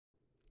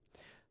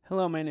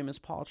Hello, my name is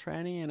Paul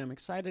Tranny, and I'm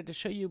excited to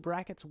show you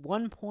Brackets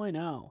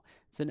 1.0.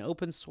 It's an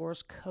open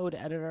source code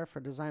editor for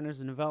designers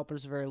and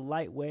developers, very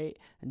lightweight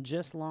and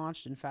just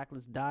launched. In fact,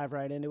 let's dive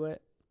right into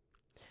it.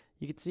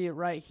 You can see it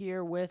right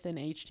here with an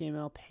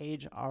HTML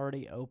page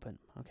already open.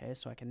 Okay,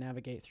 so I can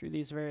navigate through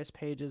these various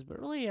pages, but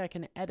really I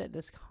can edit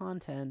this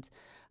content,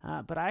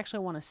 but I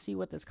actually want to see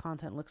what this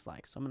content looks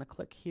like. So I'm going to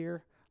click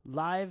here,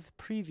 live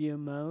preview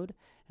mode.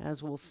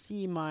 As we'll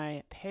see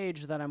my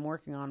page that I'm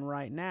working on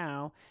right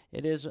now,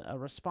 it is a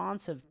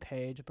responsive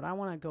page, but I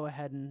want to go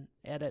ahead and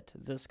edit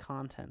this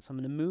content. So I'm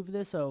going to move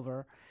this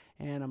over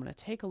and I'm going to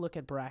take a look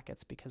at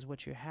brackets, because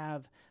what you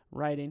have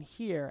right in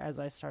here, as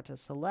I start to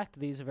select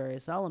these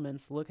various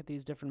elements, look at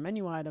these different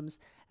menu items,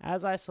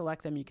 as I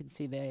select them, you can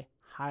see they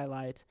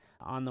highlight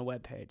on the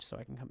web page. So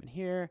I can come in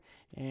here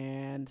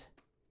and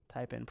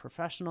type in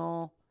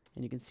professional,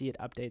 and you can see it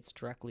updates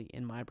directly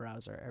in my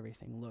browser.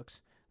 Everything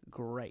looks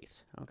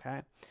great.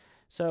 Okay,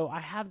 so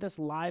I have this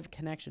live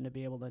connection to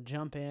be able to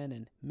jump in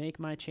and make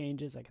my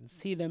changes. I can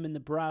see them in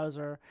the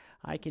browser.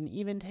 I can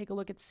even take a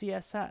look at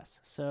CSS.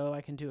 So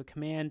I can do a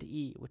Command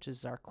E, which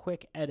is our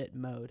quick edit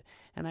mode,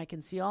 and I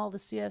can see all the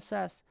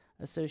CSS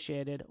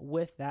associated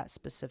with that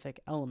specific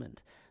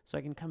element. So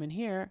I can come in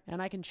here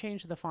and I can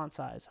change the font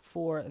size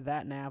for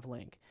that nav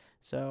link.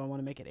 So I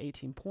want to make it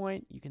 18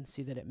 point. You can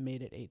see that it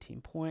made it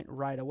 18 point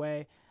right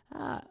away.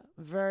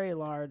 Very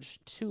large,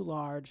 too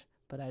large,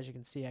 but as you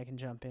can see, I can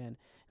jump in and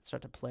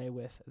start to play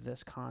with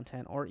this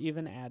content or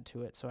even add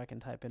to it. So I can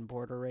type in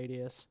border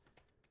radius.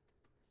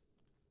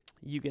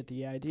 You get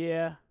the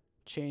idea.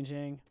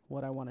 Changing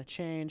what I want to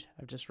change.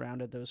 I've just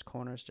rounded those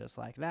corners just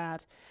like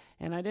that,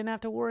 and I didn't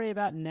have to worry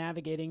about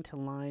navigating to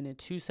line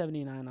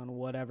 279 on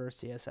whatever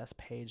CSS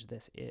page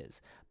this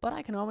is, but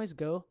I can always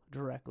go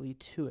directly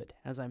to it,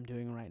 as I'm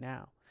doing right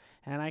now,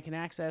 and I can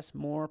access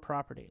more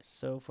properties.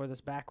 So for this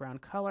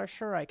background color,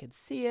 sure, I could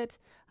see it.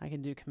 I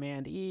can do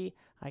Command E.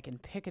 I can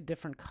pick a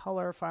different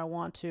color if I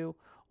want to,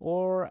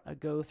 or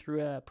go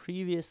through a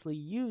previously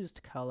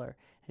used color.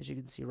 As you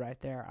can see right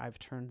there, I've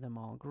turned them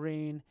all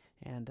green,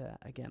 and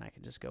again, I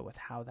can just go with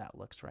how that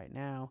looks right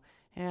now,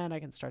 and I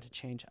can start to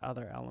change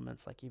other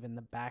elements like even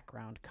the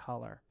background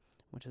color,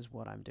 which is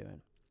what I'm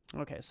doing.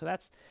 Okay, so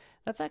that's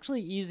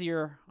actually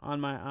easier on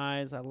my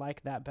eyes. I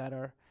like that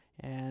better,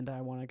 and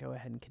I want to go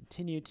ahead and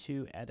continue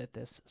to edit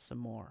this some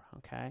more.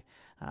 Okay,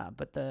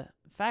 but the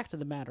fact of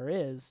the matter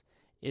is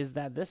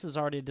that this is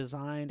already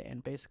designed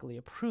and basically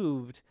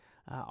approved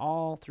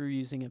all through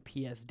using a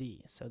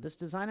PSD. So this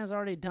design is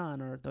already done,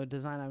 or the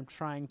design I'm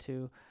trying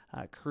to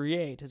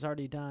create is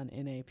already done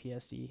in a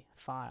PSD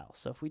file.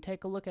 So if we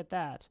take a look at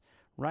that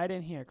right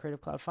in here, Creative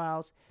Cloud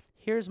Files,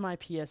 here's my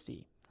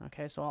PSD.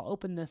 Okay, so I'll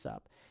open this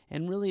up,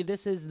 and really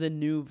this is the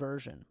new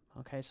version.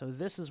 Okay, so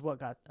this is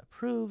what got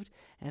approved,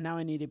 and now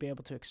I need to be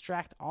able to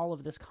extract all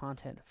of this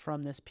content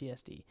from this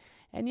PSD.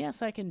 And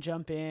yes, I can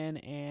jump in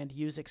and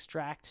use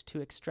extract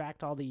to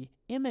extract all the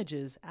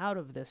images out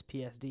of this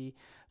PSD,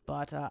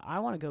 but I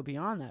want to go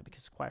beyond that,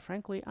 because quite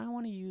frankly, I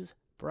want to use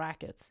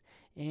brackets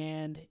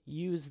and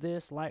use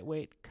this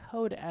lightweight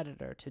code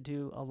editor to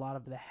do a lot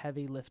of the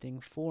heavy lifting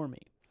for me.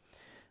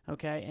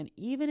 Okay, and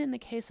even in the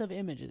case of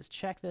images,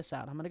 check this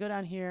out. I'm going to go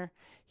down here.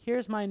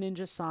 Here's my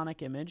Ninja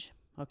Sonic image.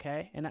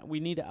 Okay, and we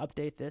need to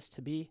update this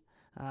to be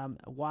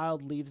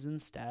wild leaves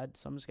instead.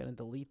 So I'm just going to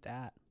delete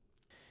that.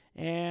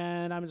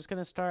 And I'm just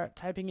going to start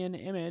typing in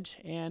image,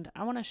 and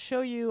I want to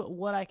show you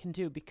what I can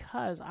do,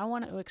 because I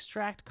want to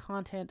extract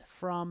content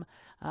from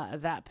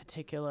that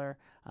particular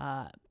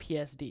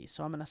PSD.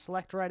 So I'm going to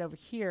select right over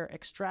here,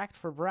 extract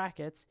for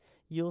brackets.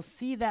 You'll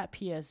see that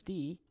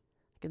PSD.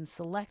 I can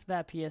select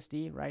that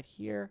PSD right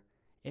here.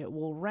 It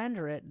will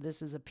render it.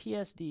 This is a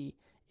PSD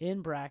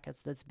in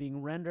brackets that's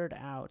being rendered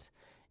out,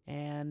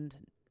 and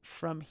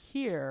from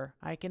here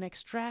I can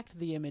extract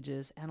the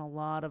images and a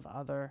lot of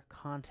other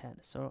content.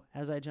 So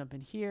as I jump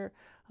in here,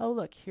 oh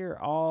look, here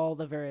are all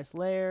the various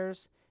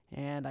layers,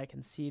 and I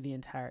can see the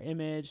entire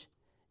image,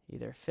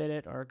 either fit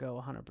it or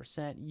go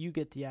 100%. You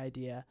get the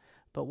idea.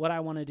 But what I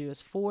want to do is,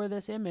 for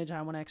this image,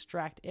 I want to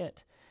extract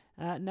it.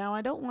 Now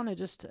I don't want to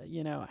just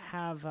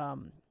have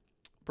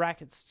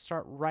brackets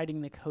start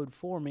writing the code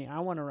for me. I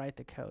want to write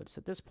the code. So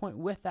at this point,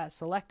 with that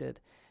selected,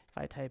 if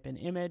I type in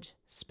image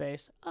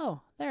space,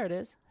 oh, there it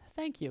is.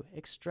 Thank you.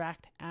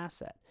 Extract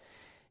asset.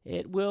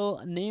 It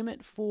will name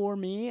it for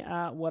me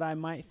what I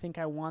might think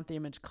I want the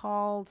image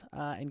called,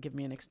 and give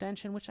me an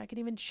extension, which I can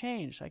even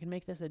change. So I can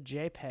make this a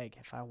JPEG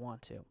if I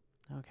want to.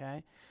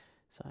 Okay,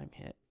 so I'm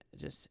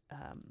just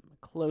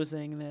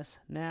closing this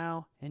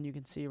now, and you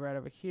can see right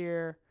over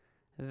here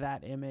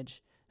that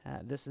image.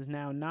 This is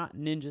now not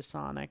Ninja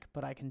Sonic,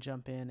 but I can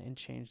jump in and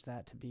change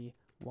that to be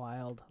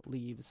wild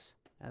leaves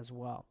as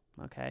well.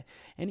 Okay,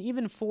 and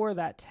even for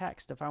that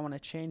text, if I want to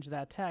change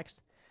that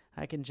text,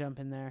 I can jump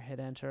in there,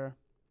 hit enter,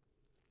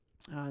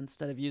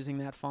 instead of using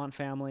that font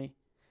family,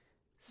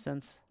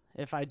 since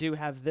if I do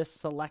have this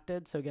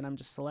selected, so again, I'm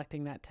just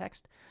selecting that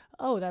text.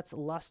 Oh, that's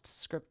Lust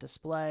Script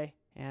Display.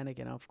 And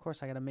again, of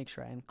course, I got to make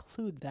sure I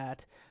include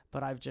that,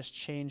 but I've just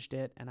changed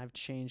it, and I've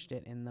changed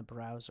it in the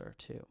browser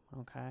too,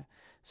 okay?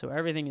 So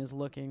everything is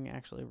looking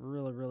actually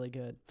really, really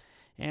good.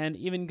 And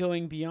even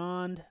going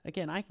beyond,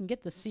 again, I can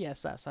get the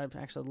CSS. I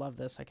actually love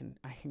this. I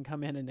can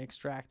come in and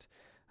extract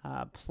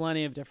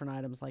plenty of different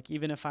items. Like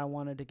even if I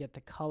wanted to get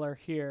the color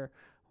here,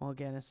 well,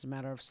 again, it's a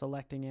matter of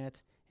selecting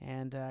it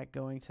and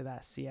going to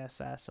that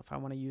CSS. If I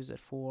want to use it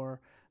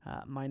for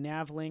my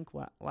nav link,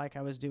 like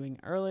I was doing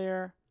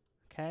earlier,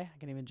 okay, I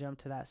can even jump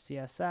to that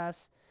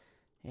CSS,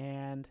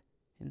 and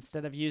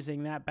instead of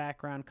using that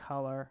background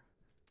color,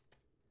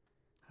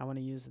 I want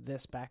to use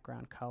this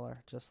background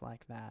color just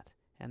like that,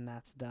 and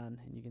that's done,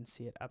 and you can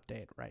see it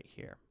update right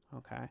here.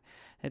 Okay,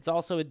 it's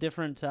also a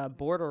different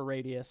border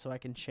radius, so I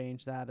can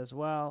change that as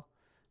well.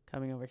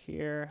 Coming over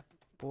here,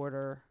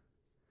 border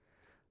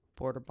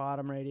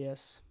bottom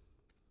radius,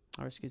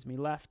 or excuse me,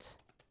 left.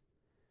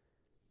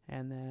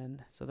 And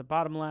then, so the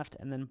bottom left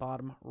and then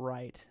bottom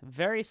right.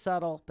 Very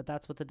subtle, but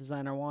that's what the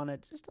designer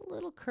wanted. Just a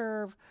little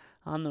curve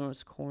on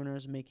those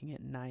corners, making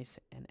it nice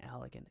and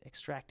elegant,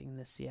 extracting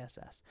the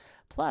CSS.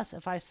 Plus,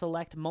 if I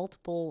select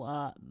multiple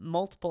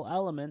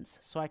elements,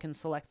 so I can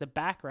select the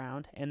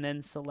background and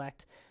then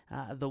select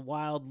the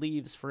wild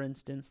leaves, for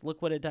instance,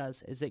 look what it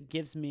does, is it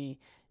gives me,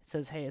 it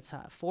says, hey, it's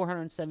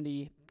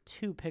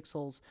 472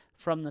 pixels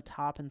from the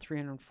top and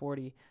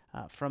 340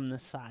 from the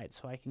side,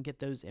 so I can get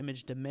those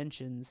image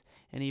dimensions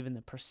and even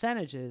the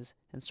percentages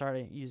and start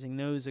using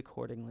those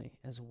accordingly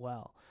as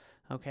well.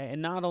 Okay,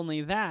 and not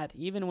only that,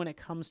 even when it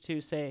comes to,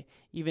 say,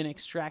 even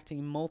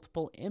extracting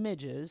multiple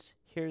images,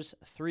 here's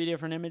 3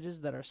 different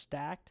images that are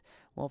stacked.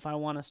 Well, if I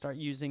want to start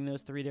using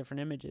those 3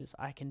 different images,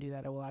 I can do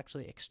that. It will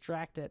actually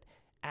extract it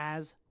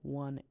as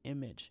one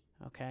image.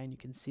 Okay, and you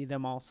can see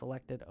them all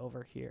selected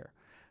over here.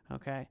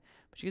 Okay,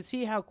 but you can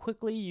see how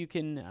quickly you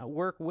can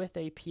work with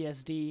a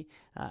PSD,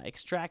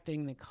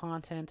 extracting the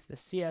content, the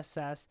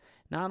CSS.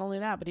 Not only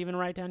that, but even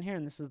right down here,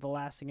 and this is the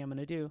last thing I'm going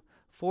to do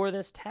for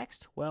this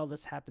text. Well,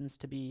 this happens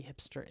to be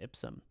hipster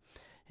ipsum,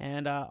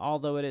 and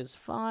although it is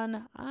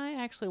fun, I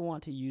actually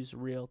want to use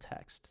real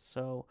text.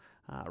 So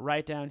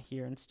right down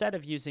here, instead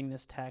of using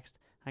this text,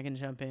 I can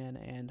jump in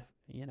and,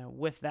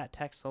 with that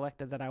text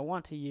selected that I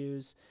want to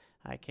use,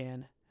 I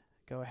can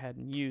go ahead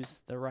and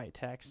use the right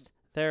text.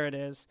 There it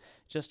is,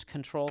 just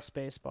control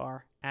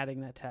spacebar, adding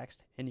that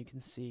text, and you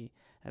can see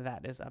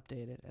that is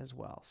updated as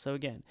well. So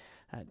again,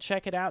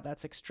 check it out.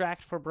 That's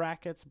Extract for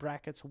Brackets.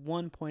 Brackets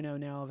 1.0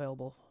 now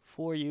available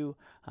for you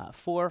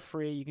for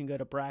free. You can go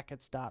to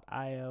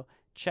brackets.io,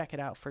 check it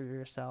out for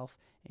yourself,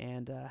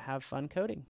 and have fun coding.